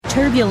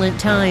Turbulent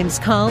times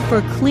call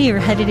for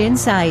clear-headed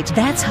insight.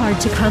 That's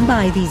hard to come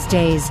by these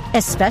days,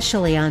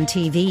 especially on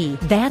TV.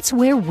 That's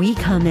where we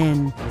come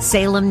in.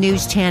 Salem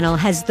News Channel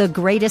has the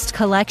greatest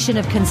collection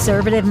of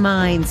conservative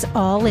minds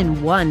all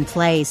in one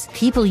place.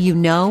 People you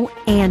know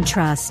and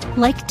trust,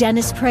 like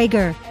Dennis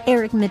Prager,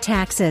 Eric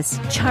Metaxas,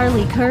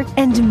 Charlie Kirk,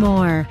 and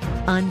more.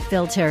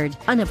 Unfiltered,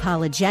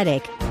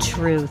 unapologetic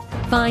truth.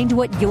 Find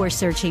what you're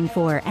searching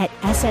for at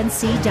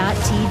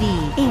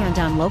snc.tv and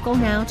on Local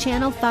Now,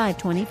 Channel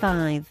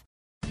 525.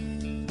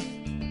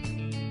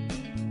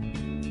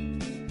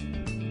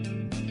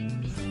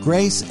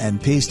 Grace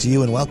and peace to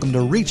you, and welcome to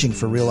Reaching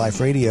for Real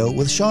Life Radio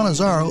with Sean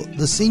Azzaro,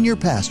 the senior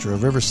pastor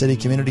of River City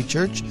Community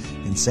Church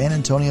in San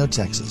Antonio,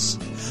 Texas.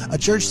 A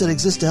church that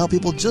exists to help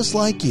people just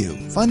like you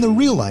find the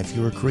real life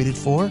you were created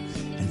for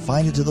and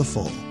find it to the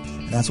full.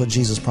 And that's what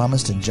Jesus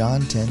promised in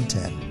John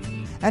 10:10.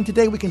 And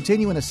today we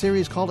continue in a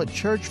series called A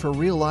Church for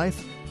Real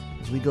Life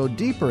as we go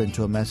deeper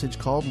into a message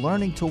called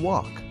Learning to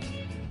Walk.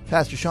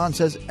 Pastor Sean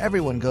says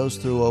everyone goes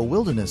through a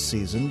wilderness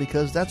season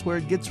because that's where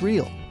it gets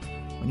real.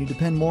 When you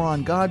depend more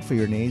on God for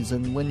your needs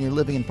than when you're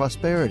living in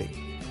prosperity.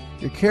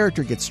 Your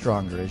character gets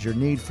stronger as your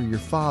need for your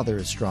Father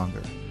is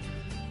stronger.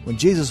 When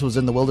Jesus was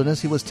in the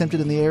wilderness, he was tempted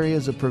in the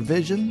areas of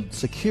provision,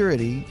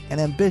 security, and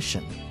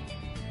ambition.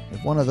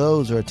 If one of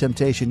those are a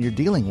temptation you're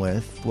dealing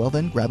with, well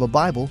then grab a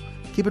Bible,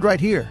 keep it right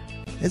here.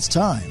 It's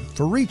time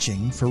for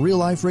Reaching for Real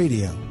Life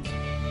Radio.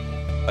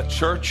 A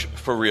church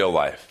for real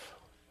life.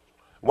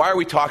 Why are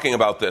we talking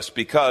about this?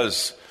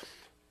 Because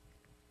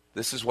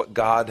this is what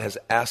God has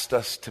asked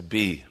us to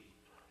be.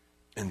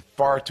 And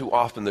far too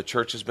often the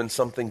church has been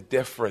something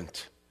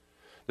different.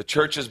 The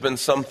church has been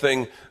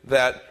something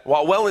that,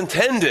 while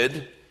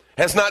well-intended,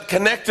 has not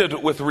connected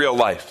with real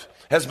life,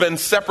 has been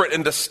separate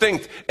and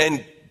distinct.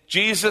 And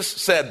Jesus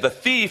said, the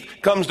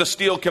thief comes to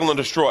steal, kill, and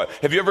destroy.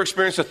 Have you ever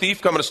experienced a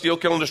thief coming to steal,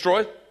 kill, and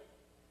destroy?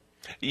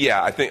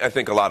 Yeah, I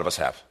think a lot of us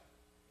have.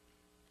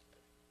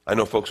 I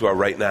know folks who are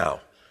right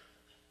now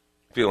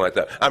feeling like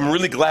that. I'm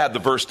really glad the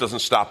verse doesn't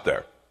stop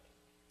there.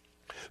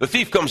 The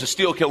thief comes to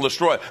steal, kill, and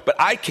destroy. But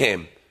I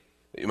came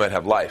that you might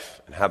have life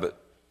and have it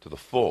to the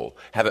full,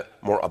 have it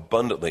more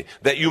abundantly,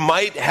 that you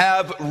might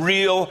have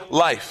real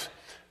life.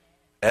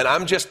 And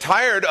I'm just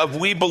tired of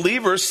we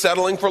believers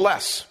settling for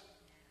less.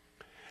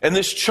 And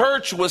this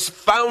church was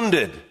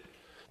founded.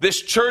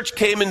 This church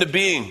came into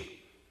being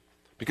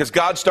because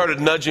God started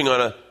nudging on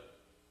a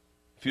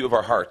few of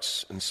our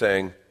hearts and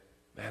saying,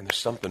 man, there's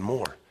something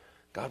more.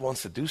 God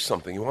wants to do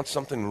something. He wants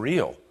something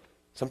real,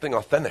 something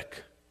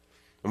authentic.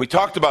 And we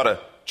talked about a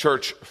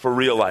church for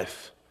real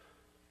life.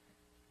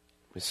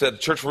 We said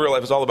Church for Real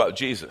Life is all about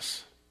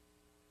Jesus.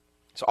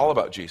 It's all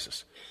about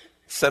Jesus.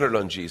 It's centered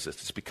on Jesus.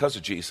 It's because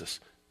of Jesus.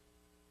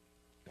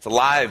 It's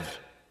alive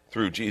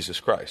through Jesus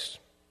Christ.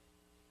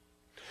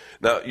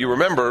 Now, you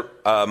remember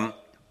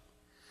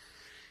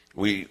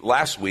we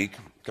last week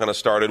kind of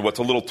started what's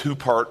a little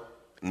two-part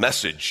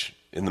message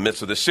in the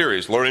midst of this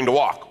series, Learning to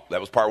Walk. That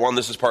was part one.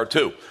 This is part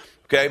two.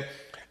 Okay?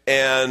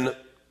 And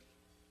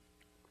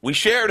we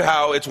shared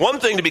how it's one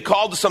thing to be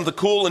called to something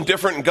cool and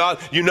different, and God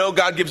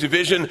gives you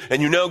vision,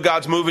 and you know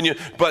God's moving you,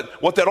 but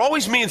what that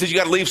always means is you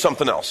got to leave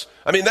something else.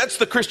 I mean, that's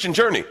the Christian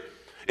journey.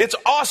 It's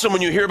awesome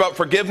when you hear about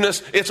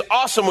forgiveness. It's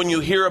awesome when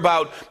you hear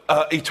about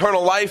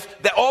eternal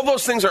life. That all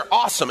those things are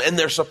awesome, and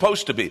they're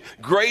supposed to be.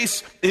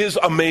 Grace is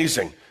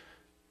amazing,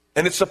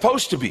 and it's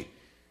supposed to be.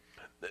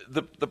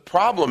 The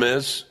problem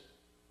is,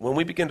 when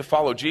we begin to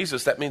follow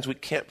Jesus, that means we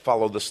can't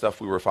follow the stuff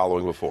we were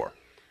following before.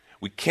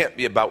 We can't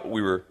be about what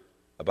we were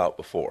about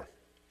before.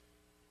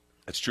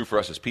 It's true for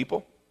us as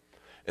people,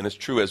 and it's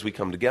true as we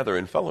come together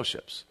in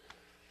fellowships.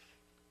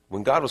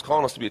 When God was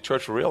calling us to be a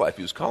church for real life,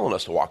 he was calling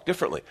us to walk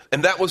differently.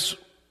 And that was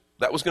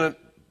going to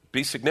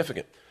be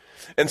significant.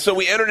 And so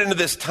we entered into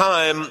this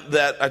time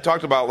that I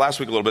talked about last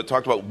week a little bit,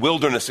 talked about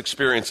wilderness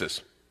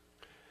experiences.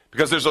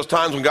 Because there's those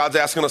times when God's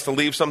asking us to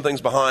leave some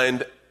things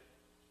behind,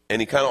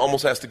 and he kind of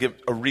almost has to give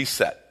a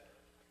reset.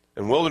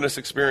 And wilderness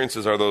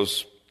experiences are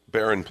those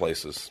barren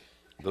places.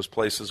 Those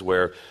places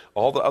where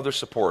all the other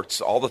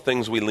supports, all the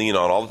things we lean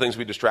on, all the things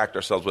we distract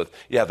ourselves with,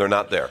 yeah, they're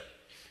not there.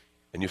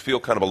 And you feel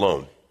kind of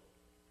alone.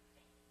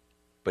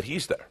 But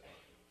he's there.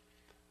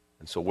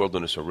 And so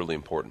wilderness are really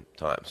important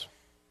times.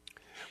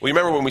 Well, you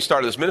remember when we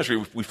started this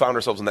ministry, we found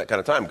ourselves in that kind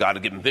of time. God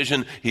had given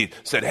vision. He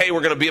said, hey,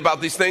 we're going to be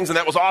about these things, and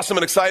that was awesome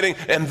and exciting.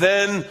 And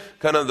then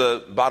kind of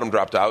the bottom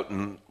dropped out,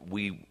 and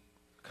we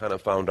kind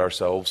of found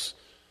ourselves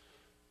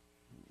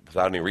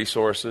without any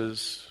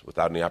resources,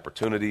 without any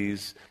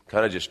opportunities,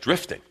 kind of just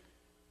drifting.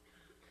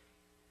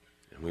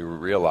 And we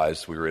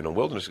realized we were in a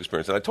wilderness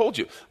experience. And I told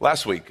you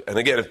last week, and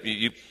again, if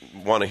you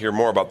want to hear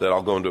more about that,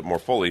 I'll go into it more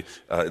fully.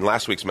 In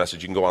last week's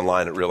message, you can go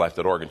online at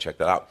reallife.org and check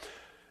that out.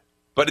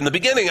 But in the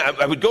beginning,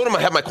 I would go to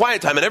have my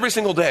quiet time, and every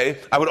single day,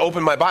 I would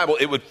open my Bible.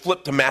 It would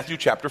flip to Matthew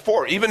chapter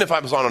 4. Even if I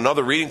was on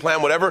another reading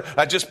plan, whatever,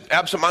 I'd just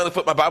absentmindedly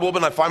flip my Bible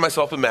open, and I'd find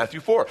myself in Matthew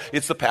 4.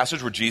 It's the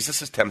passage where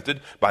Jesus is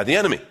tempted by the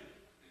enemy.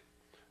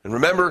 And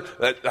remember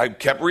that I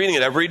kept reading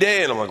it every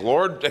day, and I'm like,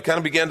 Lord, I kind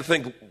of began to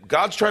think,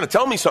 God's trying to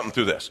tell me something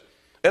through this.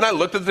 And I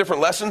looked at the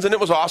different lessons, and it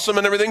was awesome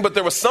and everything, but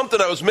there was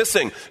something I was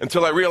missing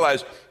until I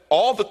realized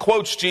all the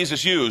quotes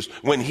Jesus used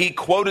when he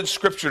quoted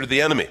Scripture to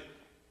the enemy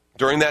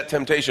during that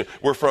temptation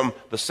were from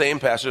the same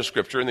passage of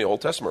Scripture in the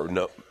Old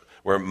Testament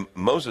where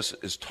Moses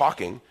is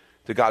talking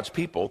to God's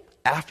people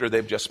after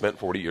they've just spent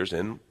 40 years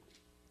in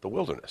the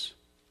wilderness.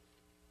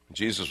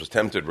 Jesus was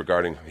tempted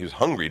he was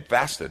hungry, he'd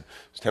fasted,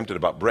 he was tempted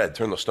about bread,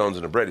 turn those stones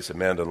into bread. He said,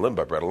 man doesn't live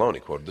by bread alone. He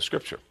quoted the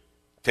Scripture.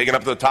 Taken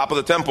up to the top of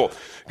the temple,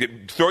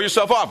 throw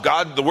yourself off.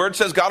 The word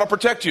says God will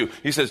protect you.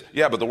 He says,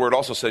 yeah, but the word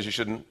also says you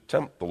shouldn't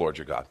tempt the Lord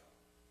your God.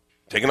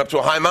 Taken up to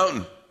a high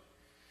mountain.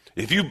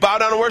 If you bow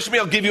down and worship me,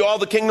 I'll give you all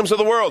the kingdoms of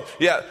the world.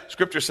 Yeah,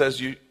 Scripture says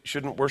you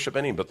shouldn't worship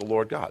any but the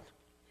Lord God.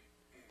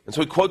 And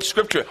so he quotes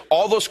Scripture.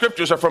 All those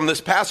Scriptures are from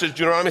this passage,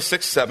 Deuteronomy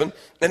 6, 7,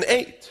 and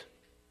 8.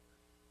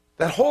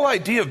 That whole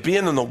idea of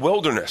being in the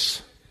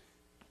wilderness.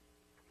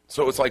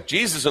 So it's like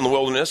Jesus in the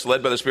wilderness,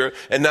 led by the Spirit,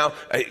 and now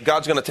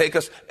God's going to take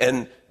us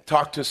and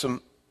talk to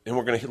and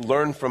we're going to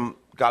learn from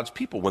God's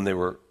people when they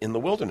were in the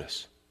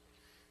wilderness.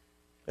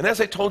 And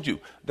as I told you,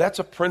 that's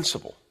a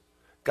principle.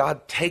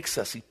 God takes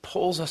us, he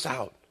pulls us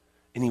out,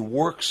 and he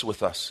works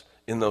with us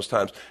in those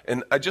times.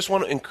 And I just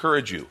want to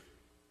encourage you,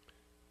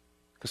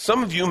 because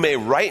some of you may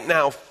right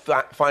now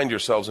find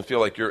yourselves and feel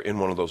like you're in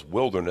one of those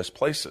wilderness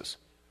places.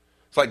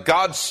 It's like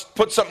God's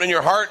put something in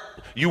your heart.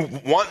 You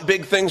want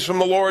big things from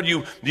the Lord.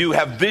 You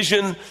have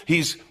vision.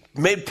 He's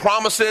made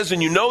promises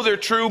and you know they're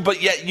true,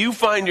 but yet you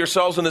find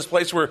yourselves in this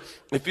place where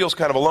it feels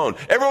kind of alone.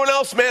 Everyone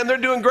else, man, they're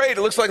doing great.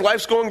 It looks like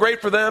life's going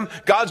great for them.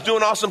 God's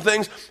doing awesome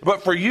things.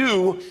 But for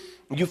you,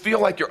 you feel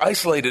like you're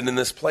isolated in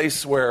this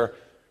place where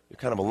you're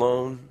kind of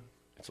alone.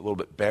 It's a little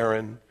bit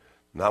barren.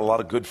 Not a lot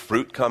of good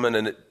fruit coming,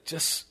 and it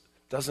just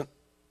doesn't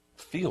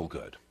feel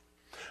good.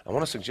 I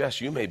want to suggest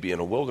you may be in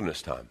a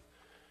wilderness time.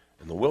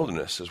 And the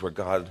wilderness is where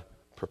God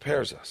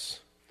prepares us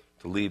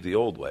to leave the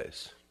old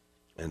ways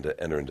and to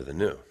enter into the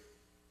new.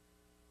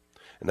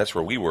 And that's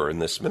where we were in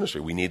this ministry.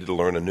 We needed to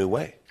learn a new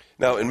way.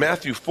 Now, in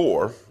Matthew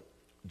 4,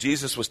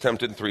 Jesus was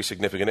tempted in 3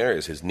 significant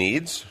areas. His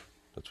needs,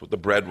 that's what the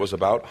bread was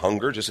about.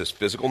 Hunger, just his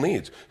physical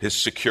needs. His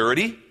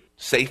security,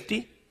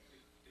 safety,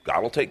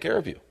 God will take care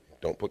of you.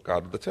 Don't put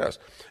God to the test.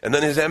 And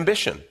then his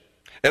ambition.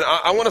 And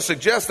I want to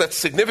suggest that's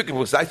significant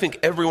because I think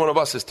every one of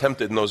us is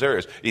tempted in those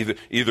areas.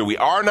 Either we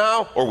are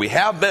now or we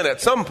have been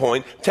at some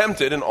point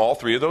tempted in all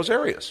 3 of those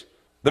areas.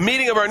 The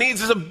meeting of our needs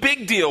is a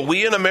big deal.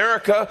 We in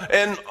America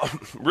and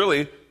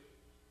really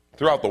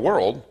throughout the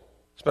world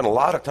spend a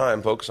lot of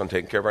time focused on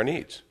taking care of our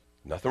needs.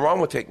 Nothing wrong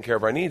with taking care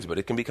of our needs, but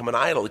it can become an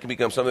idol. It can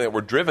become something that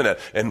we're driven at.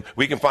 And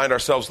we can find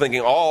ourselves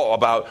thinking all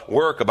about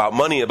work, about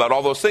money, about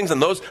all those things.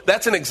 And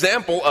that's an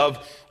example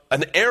of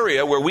an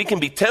area where we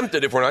can be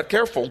tempted if we're not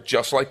careful,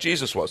 just like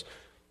Jesus was.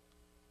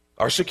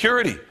 Our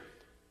security.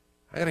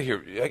 I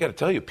got to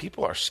tell you,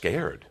 people are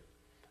scared.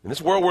 In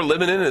this world we're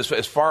living in,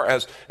 as far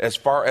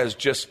as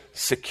just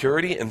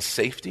security and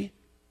safety,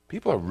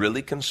 people are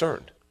really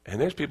concerned.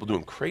 And there's people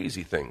doing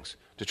crazy things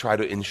to try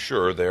to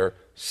ensure their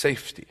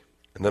safety.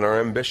 And then our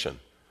ambition,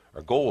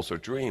 our goals, our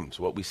dreams,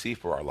 what we see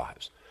for our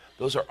lives.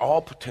 Those are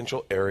all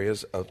potential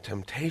areas of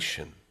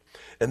temptation.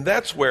 And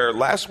that's where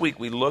last week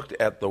we looked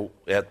at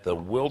the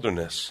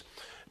wilderness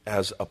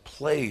as a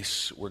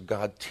place where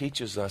God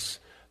teaches us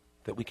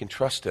that we can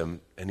trust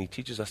him, and he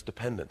teaches us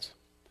dependence.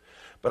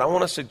 But I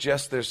want to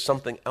suggest there's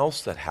something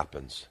else that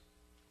happens.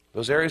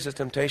 Those areas of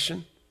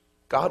temptation,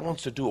 God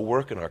wants to do a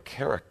work in our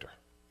character.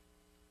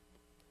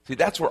 See,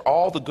 that's where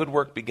all the good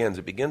work begins.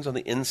 It begins on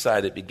the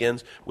inside. It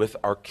begins with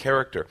our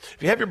character. If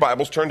you have your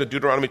Bibles, turn to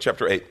Deuteronomy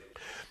chapter 8.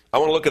 I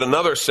want to look at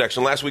another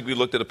section. Last week we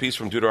looked at a piece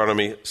from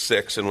Deuteronomy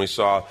 6, and we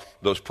saw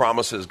those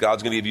promises.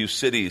 God's going to give you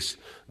cities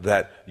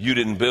that you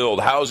didn't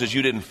build, houses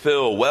you didn't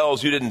fill,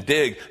 wells you didn't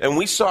dig. And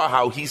we saw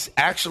how he's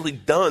actually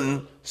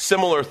done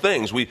similar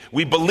things. We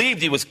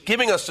believed he was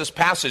giving us this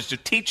passage to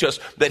teach us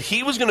that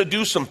he was going to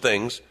do some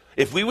things,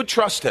 if we would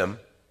trust him,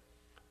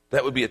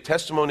 that would be a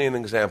testimony and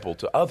example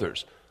to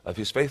others of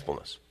his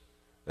faithfulness.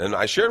 And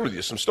I shared with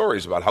you some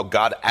stories about how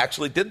God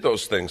actually did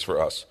those things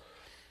for us.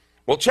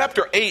 Well,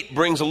 chapter 8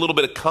 brings a little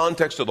bit of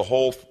context to the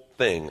whole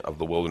thing of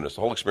the wilderness,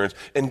 the whole experience,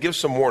 and gives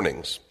some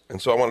warnings.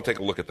 And so I want to take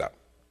a look at that.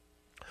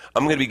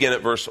 I'm going to begin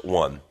at verse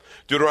 1.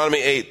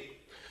 Deuteronomy 8.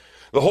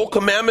 The whole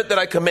commandment that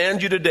I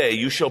command you today,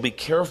 you shall be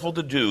careful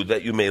to do,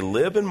 that you may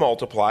live and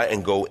multiply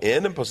and go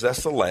in and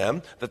possess the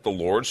land that the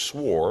Lord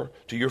swore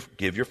to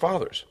give your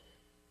fathers.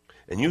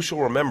 And you shall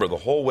remember the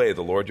whole way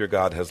the Lord your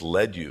God has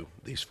led you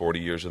these 40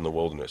 years in the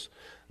wilderness,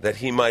 that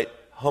he might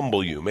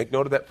humble you. Make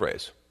note of that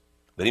phrase.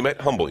 That he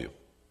might humble you.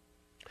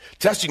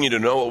 Testing you to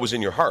know what was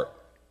in your heart,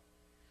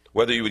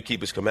 whether you would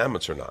keep his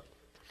commandments or not.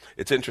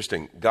 It's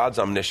interesting. God's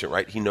omniscient,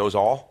 right? He knows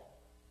all.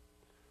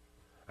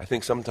 I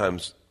think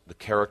sometimes the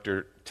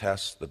character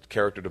tests, the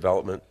character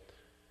development,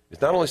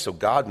 is not only so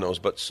God knows,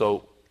 but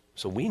so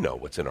we know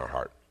what's in our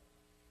heart.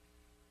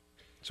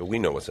 So we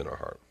know what's in our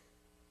heart.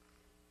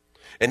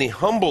 And he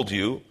humbled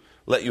you,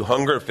 let you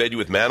hunger, and fed you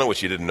with manna,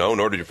 which you didn't know,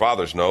 nor did your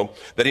fathers know,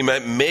 that he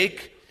might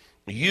make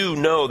you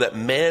know that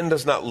man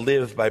does not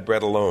live by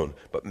bread alone,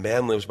 but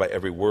man lives by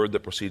every word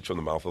that proceeds from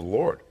the mouth of the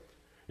Lord.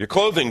 Your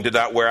clothing did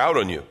not wear out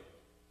on you.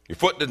 Your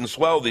foot didn't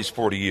swell these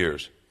 40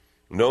 years.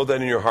 Know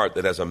then in your heart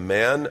that as a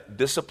man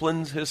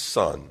disciplines his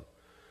son,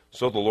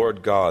 so the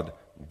Lord God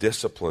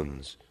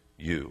disciplines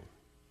you.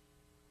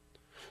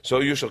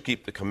 So you shall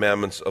keep the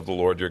commandments of the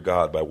Lord your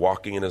God by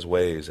walking in his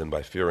ways and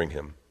by fearing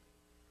him.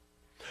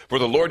 For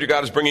the Lord your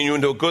God is bringing you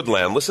into a good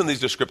land. Listen to these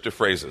descriptive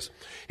phrases.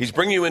 He's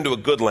bringing you into a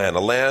good land,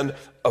 a land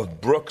of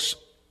brooks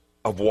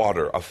of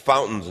water, of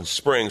fountains and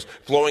springs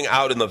flowing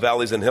out in the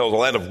valleys and hills, a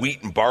land of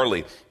wheat and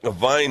barley, of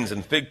vines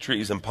and fig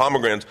trees and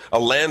pomegranates, a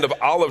land of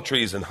olive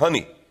trees and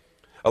honey.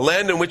 A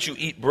land in which you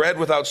eat bread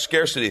without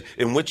scarcity,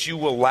 in which you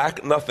will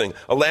lack nothing.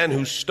 A land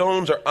whose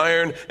stones are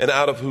iron, and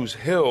out of whose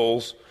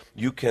hills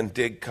you can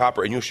dig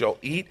copper. And you shall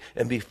eat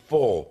and be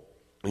full.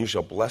 And you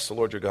shall bless the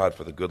Lord your God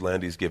for the good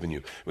land he's given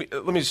you.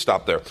 Let me just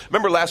stop there.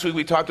 Remember last week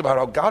we talked about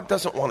how God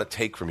doesn't want to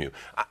take from you.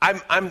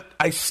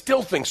 I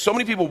still think so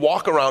many people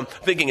walk around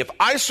thinking if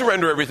I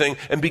surrender everything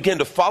and begin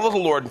to follow the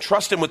Lord and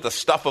trust him with the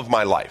stuff of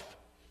my life.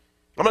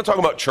 I'm not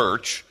talking about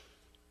church.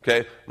 Okay,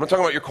 I'm not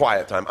talking about your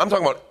quiet time. I'm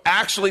talking about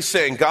actually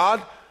saying,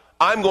 God,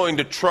 I'm going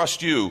to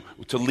trust you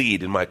to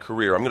lead in my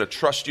career. I'm going to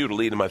trust you to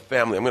lead in my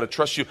family. I'm going to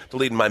trust you to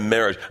lead in my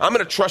marriage. I'm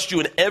going to trust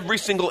you in every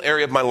single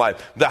area of my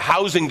life. The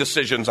housing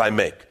decisions I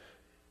make,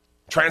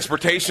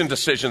 transportation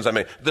decisions I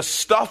make, the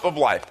stuff of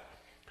life.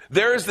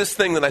 There is this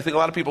thing that I think a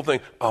lot of people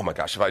think, oh my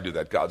gosh, if I do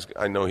that,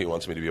 I know he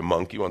wants me to be a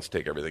monk. He wants to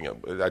take everything up.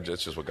 That's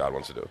just what God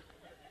wants to do.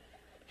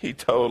 He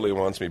totally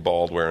wants me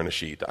bald wearing a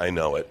sheet. I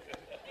know it.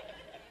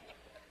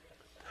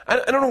 I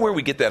don't know where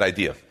we get that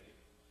idea.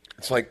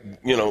 It's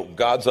like,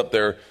 God's up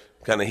there,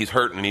 kind of, he's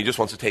hurting, and he just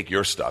wants to take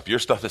your stuff. Your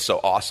stuff is so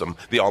awesome.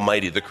 The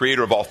Almighty, the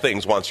creator of all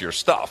things, wants your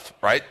stuff,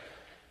 right?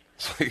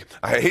 It's like,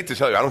 I hate to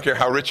tell you, I don't care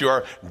how rich you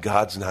are,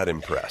 God's not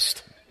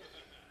impressed.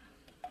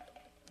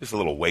 Just a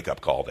little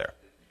wake-up call there.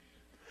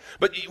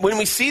 But when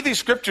we see these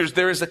scriptures,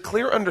 there is a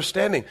clear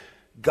understanding.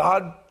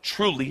 God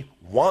truly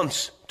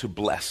wants to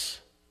bless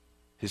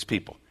his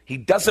people. He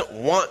doesn't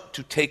want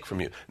to take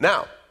from you.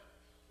 Now,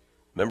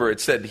 remember,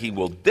 it said he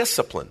will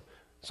discipline.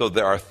 So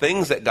there are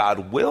things that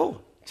God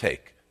will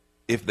take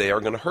if they are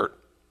going to hurt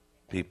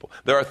people.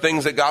 There are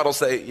things that God will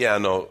say, yeah,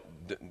 no,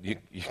 you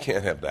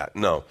can't have that.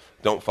 No,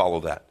 don't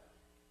follow that.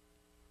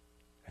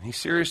 And he's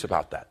serious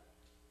about that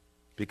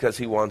because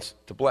he wants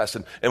to bless.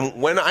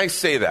 And when I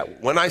say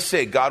that, when I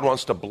say God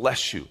wants to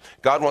bless you,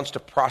 God wants to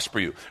prosper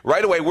you,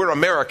 right away we're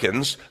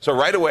Americans, so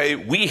right away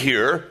we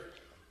hear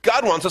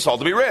God wants us all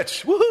to be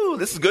rich. Woohoo,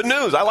 this is good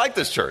news. I like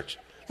this church.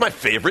 It's my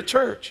favorite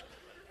church.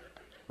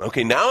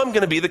 Okay, now I'm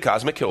going to be the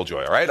cosmic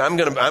killjoy, all right? I'm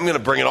going to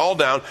bring it all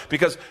down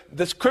because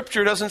the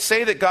scripture doesn't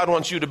say that God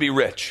wants you to be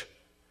rich.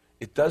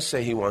 It does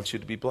say he wants you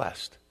to be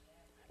blessed.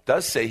 It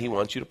does say he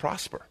wants you to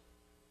prosper.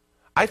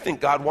 I think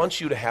God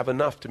wants you to have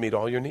enough to meet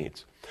all your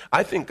needs.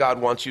 I think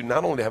God wants you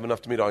not only to have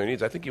enough to meet all your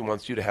needs, I think he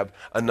wants you to have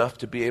enough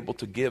to be able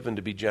to give and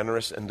to be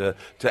generous and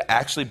to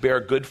actually bear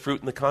good fruit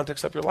in the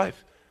context of your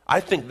life. I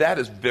think that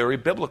is very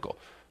biblical.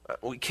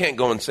 We can't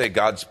go and say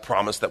God's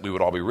promised that we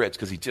would all be rich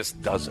because he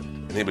just doesn't.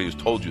 And anybody who's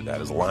told you that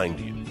is lying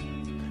to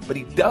you. But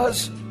he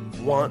does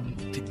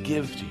want to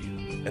give to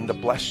you and to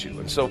bless you.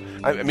 And so,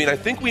 I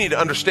think we need to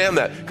understand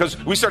that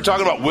because we start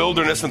talking about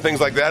wilderness and things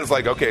like that. It's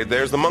like, okay,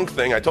 there's the monk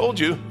thing. I told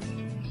you.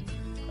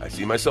 I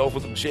see myself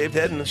with a shaved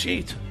head and a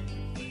sheet.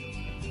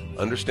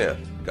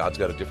 Understand, God's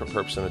got a different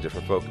purpose and a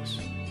different focus.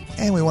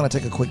 And we want to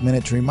take a quick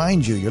minute to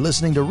remind you, you're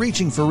listening to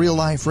Reaching for Real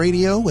Life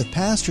Radio with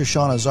Pastor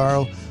Sean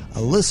Azzaro,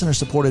 a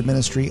listener-supported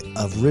ministry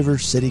of River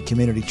City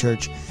Community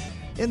Church,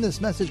 in this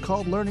message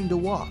called Learning to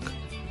Walk,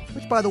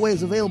 which, by the way,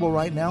 is available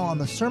right now on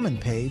the sermon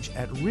page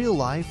at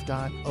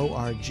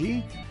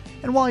reallife.org.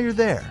 And while you're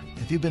there,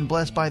 if you've been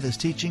blessed by this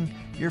teaching,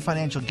 your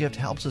financial gift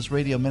helps this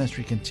radio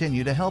ministry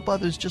continue to help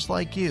others just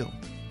like you.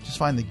 Just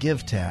find the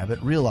Give tab at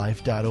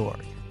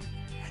reallife.org.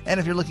 And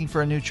if you're looking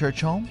for a new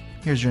church home,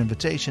 here's your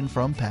invitation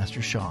from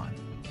Pastor Sean.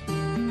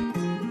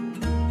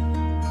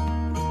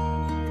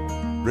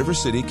 River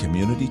City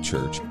Community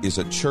Church is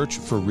a church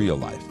for real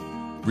life.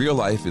 Real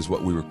life is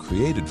what we were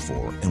created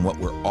for and what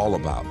we're all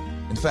about.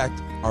 In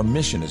fact, our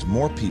mission is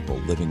more people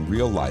living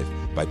real life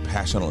by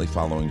passionately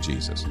following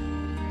Jesus.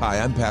 Hi,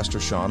 I'm Pastor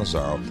Sean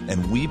Azzaro,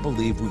 and we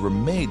believe we were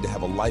made to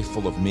have a life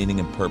full of meaning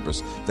and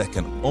purpose that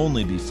can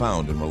only be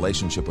found in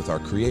relationship with our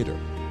Creator.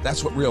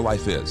 That's what real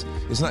life is.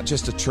 It's not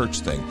just a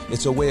church thing.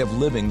 It's a way of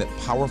living that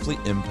powerfully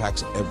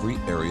impacts every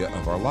area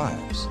of our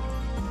lives.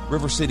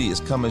 River City is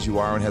come as you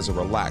are and has a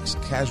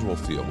relaxed, casual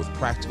feel with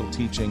practical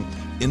teaching,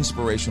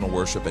 inspirational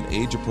worship, and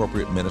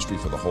age-appropriate ministry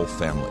for the whole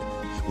family.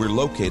 We're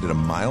located a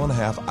mile and a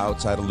half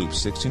outside of Loop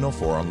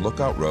 1604 on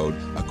Lookout Road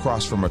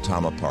across from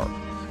Retama Park.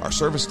 Our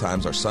service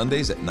times are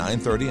Sundays at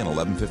 9:30 and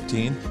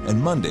 11:15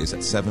 and Mondays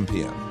at 7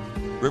 p.m.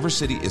 River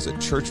City is a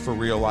church for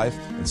real life,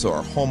 and so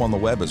our home on the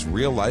web is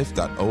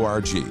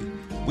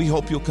reallife.org. We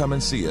hope you'll come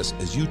and see us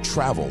as you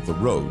travel the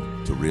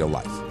road to real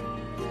life.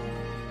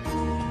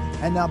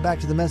 And now back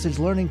to the message,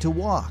 Learning to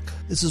Walk.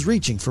 This is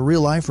Reaching for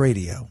Real Life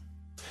Radio.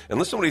 And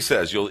listen to what he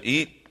says. You'll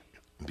eat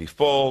and be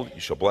full. You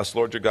shall bless the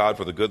Lord your God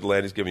for the good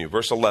land he's given you.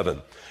 Verse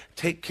 11,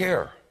 take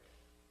care.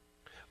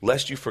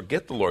 lest you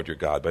forget the Lord your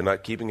God by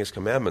not keeping his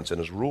commandments and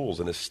his rules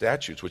and his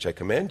statutes, which I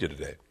command you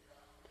today.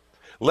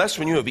 Lest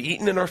when you have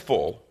eaten and are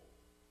full,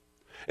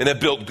 and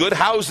have built good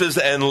houses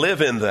and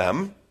live in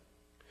them,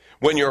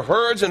 when your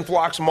herds and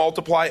flocks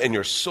multiply, and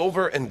your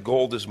silver and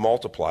gold is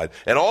multiplied,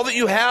 and all that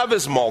you have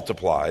is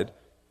multiplied,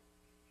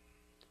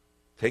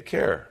 take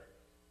care,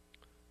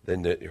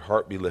 then that your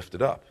heart be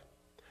lifted up,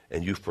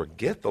 and you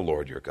forget the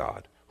Lord your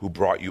God, who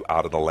brought you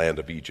out of the land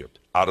of Egypt,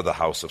 out of the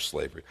house of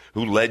slavery,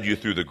 who led you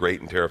through the great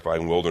and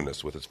terrifying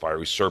wilderness with its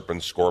fiery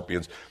serpents,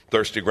 scorpions,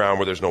 thirsty ground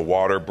where there's no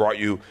water, brought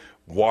you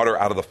water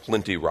out of the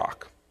flinty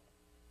rock,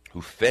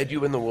 who fed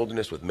you in the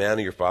wilderness with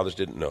manna your fathers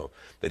didn't know,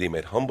 that he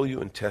might humble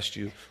you and test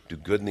you, do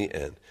good in the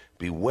end.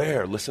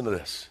 Beware, listen to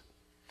this,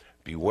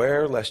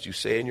 beware lest you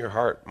say in your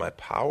heart, my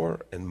power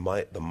and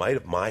the might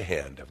of my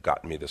hand have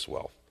gotten me this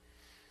wealth.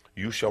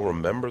 You shall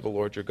remember the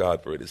Lord your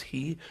God, for it is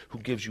he who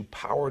gives you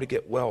power to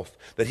get wealth,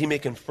 that he may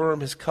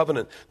confirm his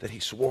covenant that he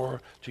swore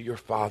to your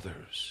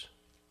fathers,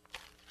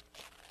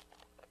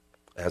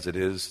 as it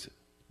is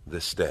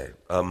this day.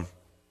 Let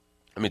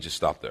me just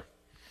stop there.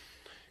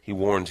 He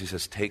warns, he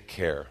says, take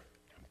care,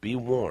 be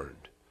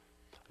warned,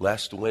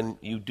 lest when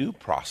you do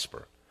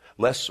prosper,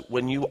 lest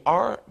when you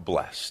are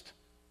blessed,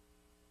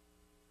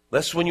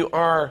 lest when you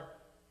are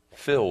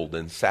filled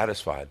and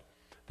satisfied,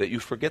 that you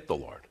forget the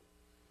Lord.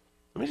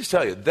 Let me just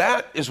tell you,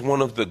 that is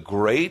one of the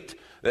great,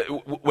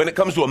 when it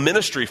comes to a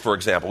ministry, for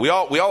example, we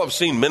all have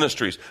seen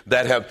ministries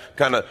that have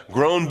kind of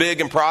grown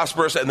big and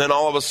prosperous, and then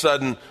all of a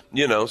sudden,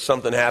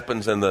 something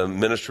happens and the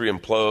ministry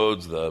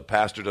implodes, the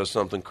pastor does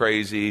something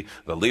crazy,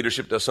 the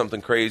leadership does something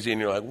crazy,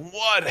 and you're like,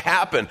 what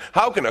happened?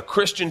 How can a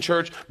Christian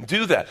church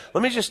do that?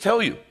 Let me just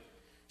tell you,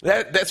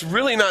 that's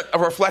really not a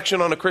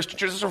reflection on a Christian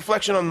church, it's a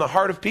reflection on the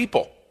heart of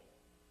people.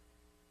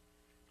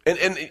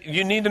 And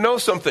you need to know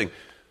something.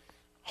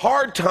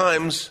 Hard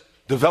times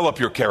develop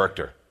your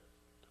character.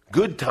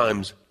 Good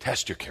times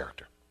test your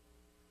character.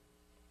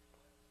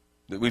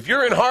 If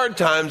you're in hard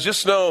times,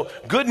 just know,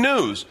 good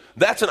news,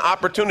 that's an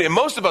opportunity. And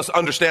most of us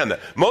understand that.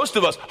 Most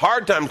of us,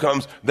 hard time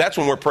comes, that's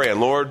when we're praying,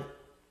 Lord,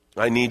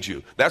 I need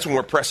you. That's when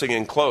we're pressing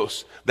in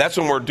close. That's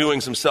when we're doing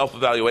some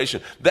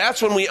self-evaluation.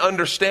 That's when we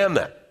understand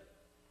that.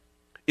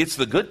 It's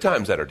the good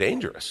times that are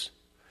dangerous.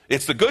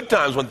 It's the good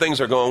times when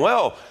things are going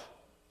well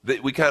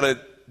that we kind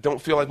of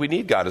don't feel like we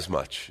need God as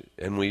much,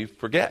 and we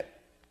forget.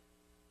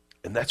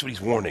 And that's what he's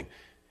warning.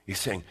 He's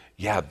saying,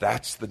 yeah,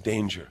 that's the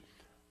danger.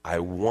 I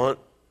want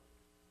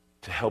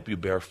to help you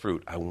bear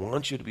fruit. I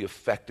want you to be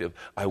effective.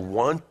 I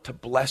want to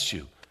bless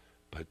you.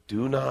 But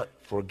do not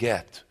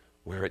forget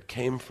where it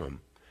came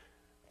from.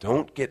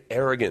 Don't get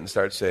arrogant and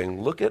start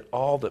saying, look at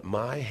all that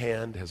my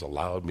hand has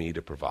allowed me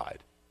to provide.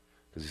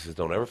 Because he says,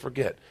 don't ever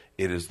forget,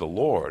 it is the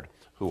Lord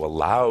who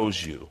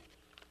allows you,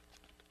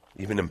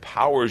 even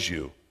empowers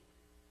you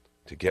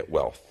to get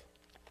wealth.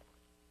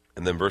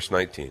 And then verse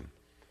 19.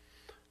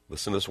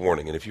 Listen to this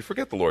warning. And if you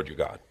forget the Lord your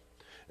God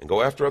and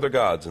go after other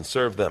gods and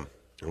serve them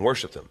and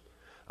worship them,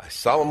 I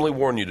solemnly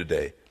warn you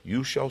today,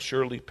 you shall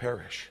surely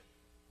perish.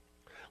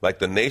 Like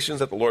the nations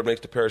that the Lord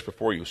makes to perish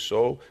before you,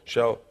 so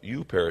shall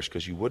you perish,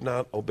 because you would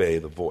not obey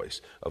the voice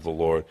of the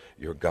Lord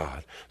your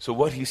God. So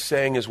what he's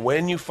saying is,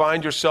 when you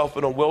find yourself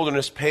in a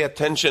wilderness, pay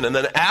attention. And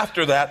then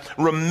after that,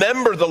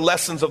 remember the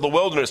lessons of the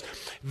wilderness.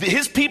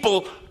 His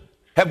people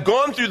have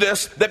gone through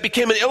this that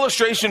became an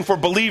illustration for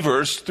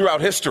believers throughout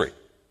history.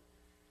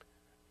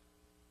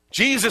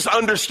 Jesus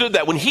understood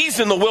that. When he's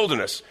in the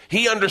wilderness,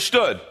 he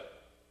understood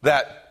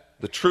that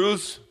the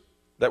truths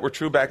that were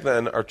true back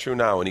then are true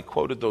now. And he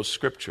quoted those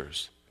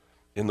scriptures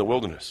in the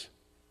wilderness.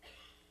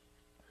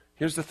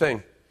 Here's the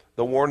thing.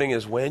 The warning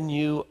is, when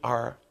you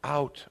are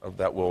out of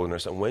that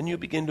wilderness and when you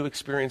begin to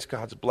experience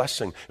God's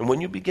blessing and when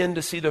you begin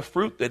to see the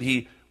fruit that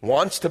he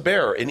wants to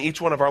bear in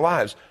each one of our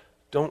lives,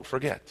 don't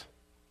forget.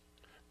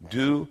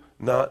 Do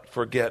not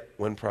forget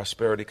when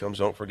prosperity comes.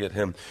 Don't forget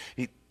him.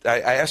 I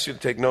asked you to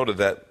take note of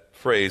that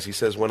phrase. He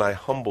says, when I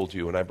humbled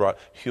you and I brought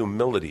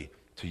humility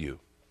to you.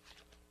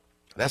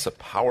 That's a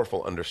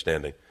powerful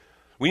understanding.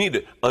 We need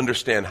to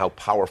understand how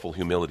powerful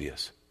humility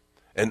is.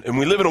 And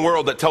we live in a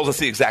world that tells us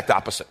the exact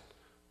opposite.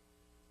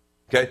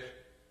 Okay?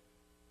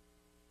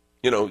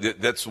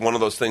 That's one of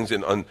those things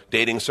on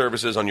dating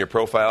services, on your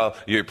profile,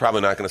 you're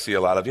probably not going to see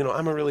a lot of,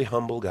 I'm a really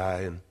humble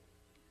guy. And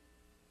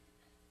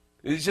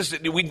it's just,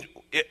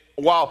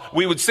 while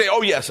we would say,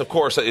 oh yes, of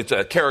course, it's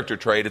a character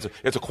trait,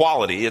 it's a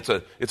quality, it's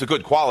a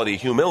good quality,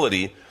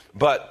 humility,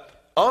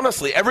 but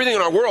honestly, everything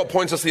in our world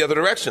points us the other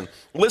direction.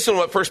 Listen to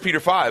what 1 Peter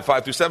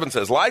 5:5-7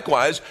 says.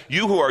 Likewise,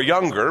 you who are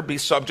younger, be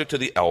subject to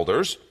the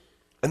elders.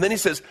 And then he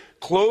says,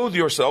 clothe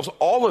yourselves,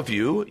 all of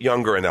you,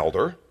 younger and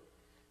elder,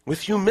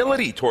 with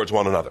humility towards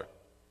one another.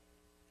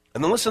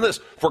 And then listen to this.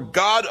 For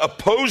God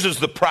opposes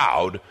the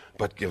proud,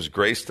 but gives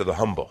grace to the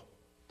humble.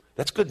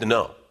 That's good to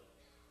know.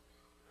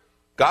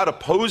 God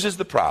opposes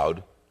the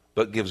proud,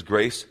 but gives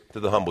grace to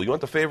the humble. You want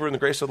the favor and the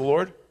grace of the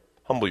Lord?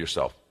 Humble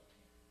yourself.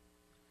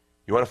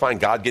 You want to find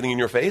God getting in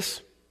your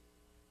face?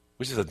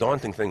 Which is a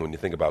daunting thing when you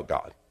think about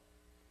God.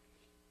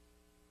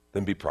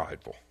 Then be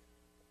prideful.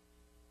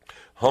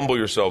 Humble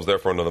yourselves,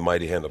 therefore, under the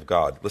mighty hand of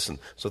God. Listen,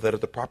 so that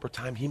at the proper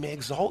time he may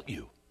exalt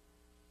you.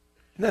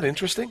 Isn't that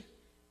interesting?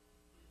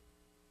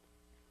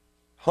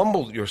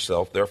 Humble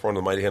yourself, therefore, under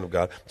the mighty hand of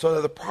God, so that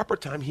at the proper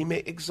time he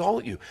may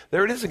exalt you.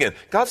 There it is again.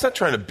 God's not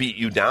trying to beat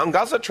you down.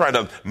 God's not trying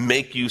to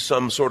make you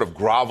some sort of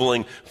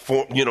groveling,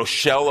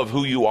 shell of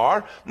who you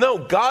are. No,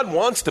 God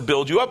wants to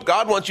build you up.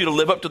 God wants you to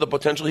live up to the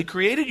potential he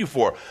created you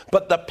for.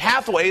 But the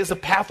pathway is the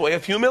pathway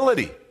of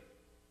humility.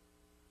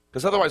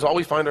 Because otherwise, all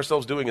we find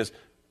ourselves doing is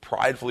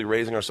pridefully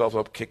raising ourselves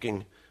up,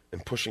 kicking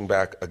and pushing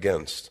back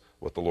against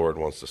what the Lord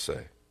wants to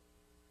say.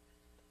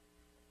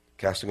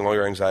 Casting all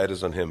your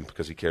anxieties on him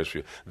because he cares for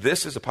you.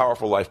 This is a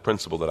powerful life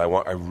principle that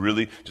I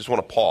really just want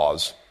to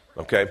pause,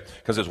 okay?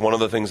 Because it's one of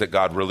the things that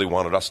God really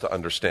wanted us to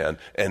understand,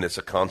 and it's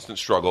a constant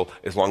struggle.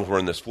 As long as we're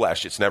in this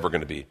flesh, it's never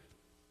going to be,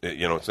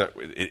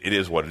 it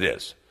is what it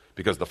is.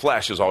 Because the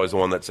flesh is always the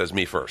one that says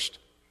me first,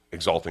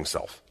 exalting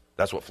self.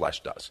 That's what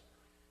flesh does,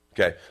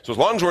 okay? So as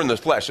long as we're in this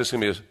flesh, this is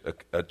going to be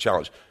a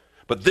challenge.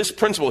 But this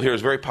principle here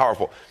is very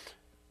powerful.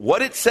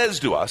 What it says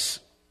to us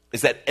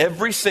is that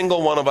every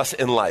single one of us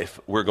in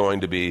life, we're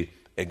going to be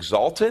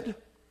exalted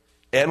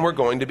and we're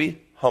going to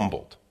be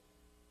humbled.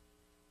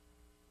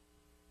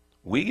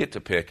 We get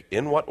to pick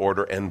in what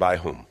order and by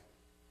whom.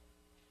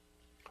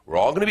 We're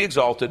all going to be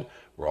exalted.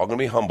 We're all going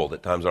to be humbled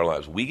at times in our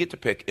lives. We get to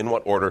pick in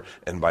what order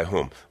and by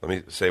whom. Let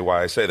me say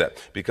why I say that.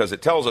 Because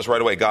it tells us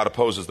right away God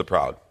opposes the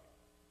proud,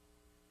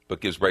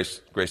 but gives grace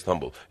to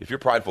humble. If you're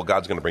prideful,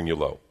 God's going to bring you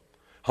low.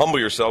 Humble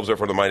yourselves,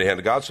 therefore, in the mighty hand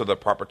of God, so that at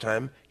the proper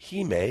time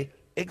he may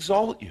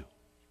exalt you.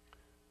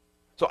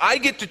 So I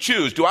get to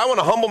choose. Do I want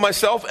to humble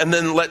myself and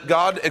then let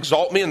God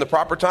exalt me in the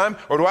proper time?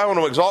 Or do I want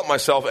to exalt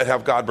myself and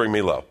have God bring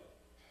me low?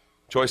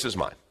 Choice is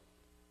mine.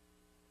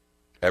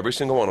 Every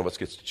single one of us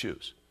gets to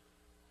choose.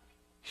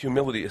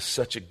 Humility is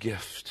such a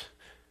gift.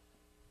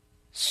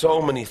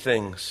 So many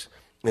things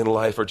in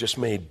life are just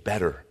made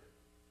better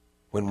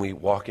when we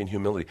walk in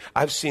humility.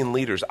 I've seen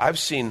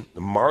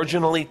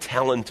marginally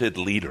talented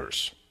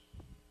leaders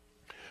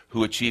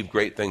who achieve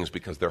great things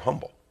because they're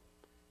humble.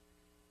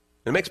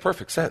 It makes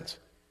perfect sense.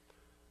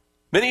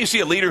 Then you see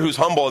a leader who's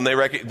humble and they're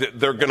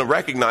going to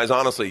recognize,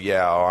 honestly,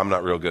 I'm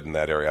not real good in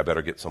that area. I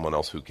better get someone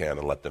else who can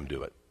and let them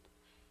do it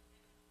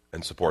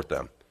and support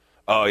them.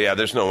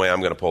 There's no way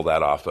I'm going to pull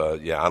that off. I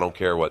don't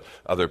care what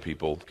other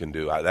people can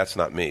do. That's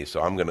not me.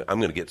 So I'm going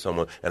to get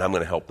someone and I'm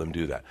going to help them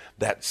do that.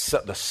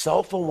 The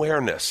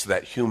self-awareness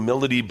that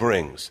humility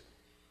brings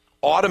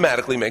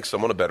automatically makes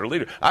someone a better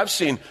leader. I've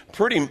seen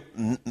pretty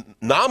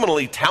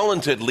nominally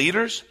talented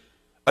leaders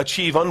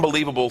achieve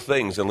unbelievable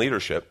things in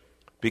leadership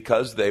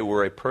because they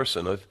were a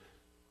person of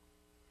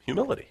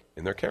humility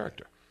in their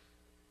character.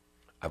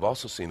 I've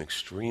also seen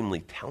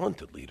extremely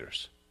talented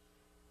leaders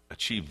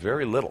achieve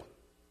very little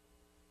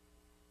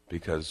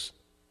because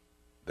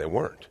they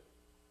weren't.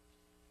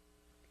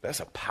 That's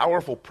a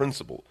powerful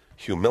principle,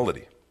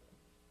 humility.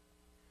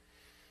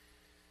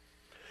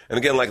 And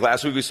again, like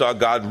last week we saw,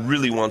 God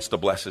really wants to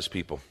bless his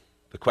people.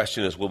 The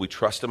question is, will we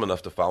trust him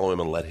enough to follow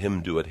him and let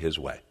him do it his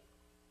way?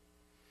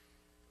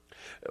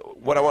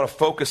 What I want to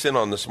focus in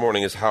on this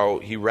morning is how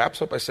he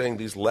wraps up by saying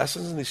these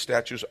lessons and these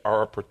statutes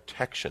are a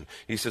protection.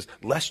 He says,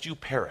 lest you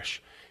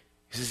perish.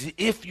 He says,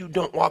 if you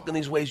don't walk in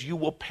these ways, you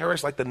will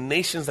perish like the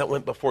nations that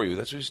went before you.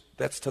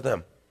 That's to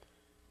them.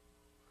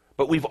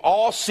 But we've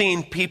all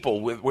seen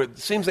people where it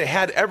seems they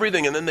had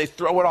everything and then they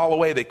throw it all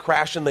away. They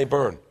crash and they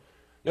burn.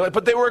 You're like,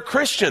 but they were a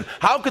Christian.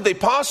 How could they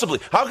fall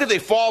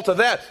to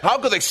that? How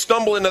could they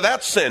stumble into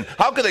that sin?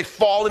 How could they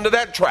fall into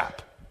that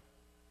trap?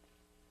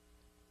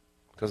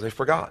 Because they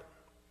forgot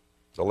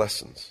the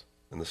lessons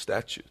and the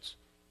statutes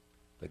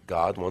that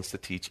God wants to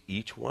teach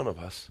each one of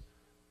us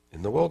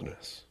in the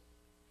wilderness.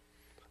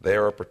 They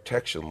are a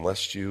protection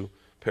lest you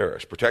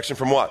perish. Protection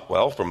from what?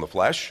 Well, from the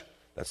flesh.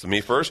 That's the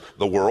me first.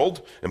 The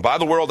world. And by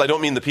the world, I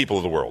don't mean the people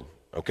of the world.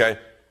 Okay?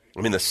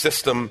 I mean the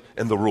system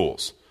and the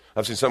rules.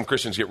 I've seen some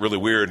Christians get really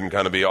weird and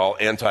kind of be all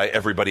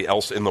anti-everybody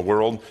else in the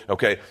world.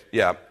 Okay?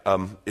 Yeah.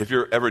 If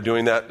you're ever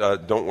doing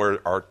that, don't wear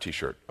our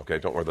T-shirt. Okay?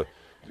 Don't wear the...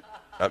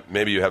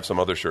 maybe you have some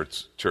other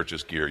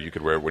church's gear you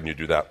could wear when you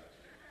do that.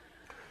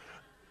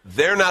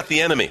 They're not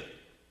the enemy,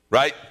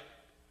 right?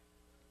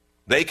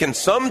 They can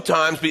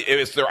sometimes be,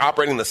 if they're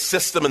operating the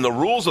system and the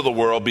rules of the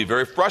world, be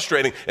very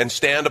frustrating and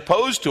stand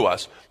opposed to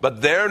us,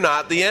 but they're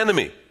not the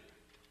enemy.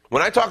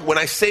 When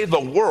I say the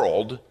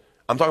world,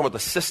 I'm talking about the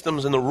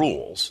systems and the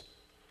rules.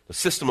 The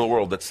system of the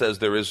world that says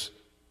there is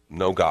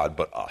no God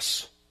but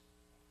us.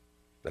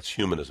 That's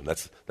humanism.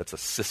 That's a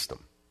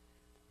system.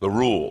 The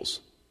rules,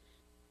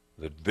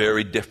 they're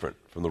very different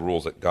from the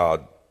rules that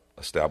God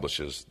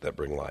establishes that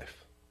bring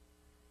life.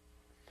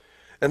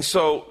 And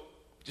so,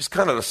 just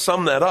kind of to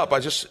sum that up,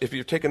 if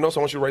you're taking notes, I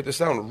want you to write this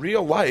down.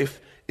 Real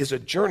life is a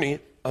journey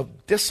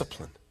of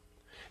discipline.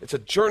 It's a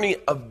journey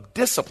of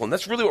discipline.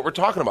 That's really what we're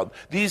talking about.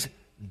 These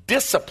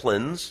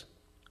disciplines,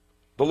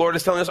 the Lord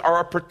is telling us, are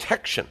a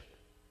protection.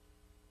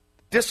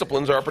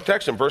 Disciplines are a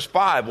protection. Verse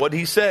 5, what did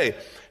he say?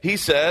 He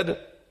said,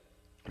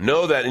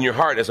 know that in your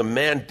heart, as a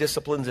man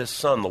disciplines his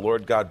son, the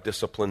Lord God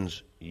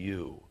disciplines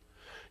you.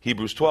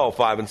 Hebrews 12,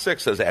 5 and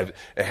 6 says,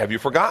 have you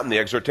forgotten the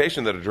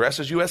exhortation that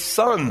addresses you as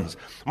sons?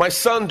 My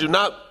son, do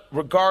not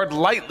regard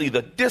lightly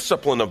the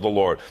discipline of the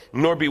Lord,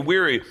 nor be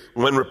weary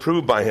when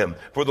reproved by him.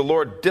 For the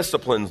Lord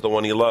disciplines the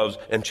one he loves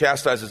and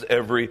chastises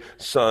every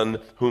son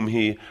whom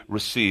he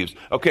receives.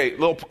 Okay,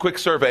 little quick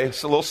survey.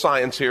 It's a little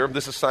science here.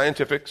 This is a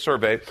scientific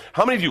survey.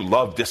 How many of you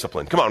love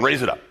discipline? Come on,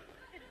 raise it up.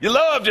 You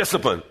love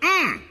discipline.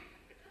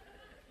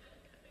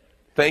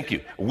 Thank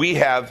you. We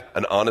have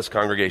an honest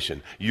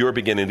congregation. You're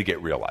beginning to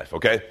get real life,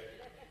 okay?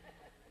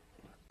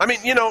 I mean,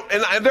 you know,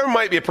 and there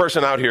might be a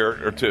person out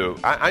here or two.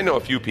 I know a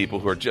few people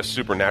who are just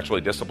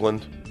supernaturally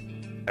disciplined.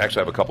 I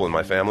actually have a couple in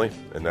my family,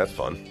 and that's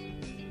fun.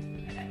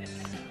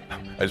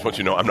 I just want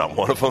you to know I'm not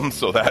one of them,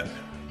 so that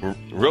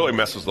really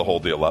messes the whole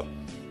deal up.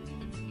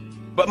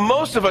 But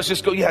most of us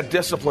just go, yeah,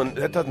 discipline,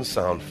 that doesn't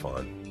sound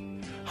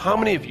fun. How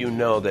many of you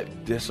know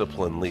that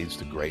discipline leads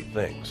to great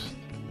things?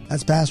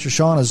 That's Pastor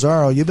Sean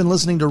Azzaro. You've been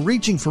listening to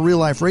Reaching for Real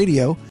Life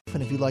Radio.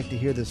 And if you'd like to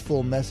hear this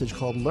full message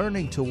called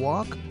Learning to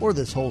Walk, or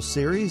this whole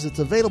series, it's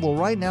available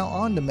right now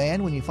on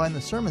demand when you find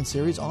the sermon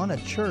series on A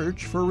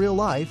Church for Real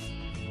Life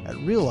at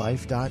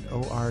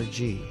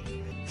reallife.org.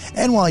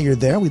 And while you're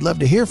there, we'd love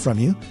to hear from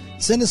you.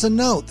 Send us a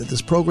note that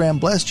this program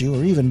blessed you,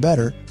 or even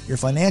better, your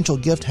financial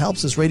gift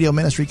helps this radio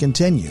ministry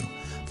continue.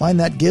 Find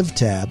that Give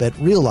tab at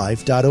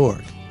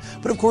reallife.org.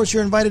 But of course,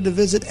 you're invited to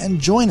visit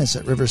and join us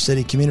at River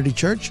City Community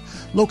Church,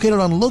 located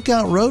on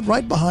Lookout Road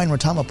right behind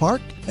Retama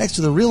Park, next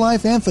to the Real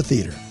Life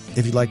Amphitheater.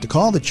 If you'd like to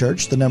call the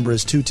church, the number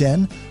is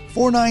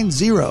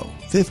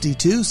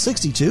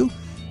 210-490-5262,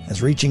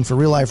 as Reaching for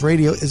Real Life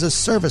Radio is a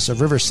service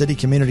of River City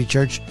Community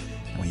Church,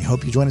 and we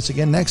hope you join us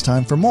again next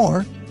time for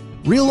more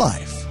Real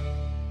Life.